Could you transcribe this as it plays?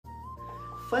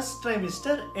first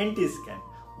trimester NTScan.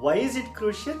 Why is it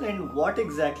crucial and what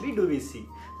exactly do we see?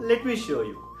 Let me show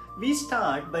you. We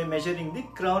start by measuring the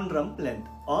crown rump length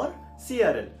or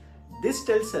CRL. This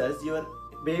tells us your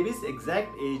baby's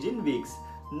exact age in weeks.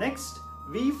 Next,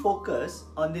 we focus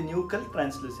on the nuchal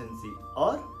translucency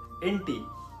or NT.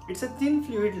 It's a thin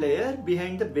fluid layer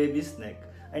behind the baby's neck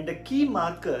and a key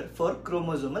marker for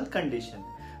chromosomal condition.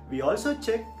 We also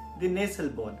check the nasal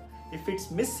bone. If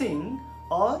it's missing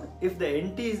or if the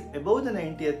NT is above the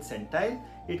 90th centile,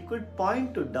 it could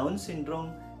point to Down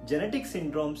syndrome, genetic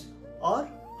syndromes or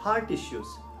heart issues.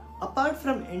 Apart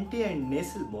from NT and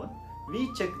nasal bone, we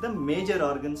check the major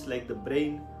organs like the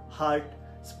brain, heart,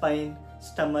 spine,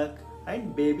 stomach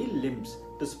and baby limbs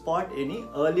to spot any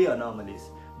early anomalies.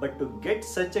 But to get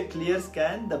such a clear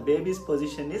scan, the baby's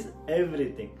position is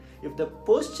everything. If the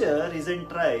posture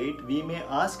isn't right, we may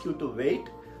ask you to wait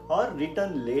or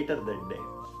return later that day.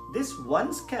 This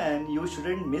one scan you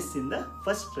shouldn't miss in the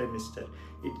first trimester.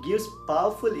 It gives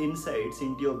powerful insights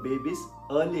into your baby's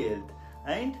early health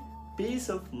and peace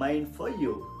of mind for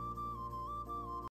you.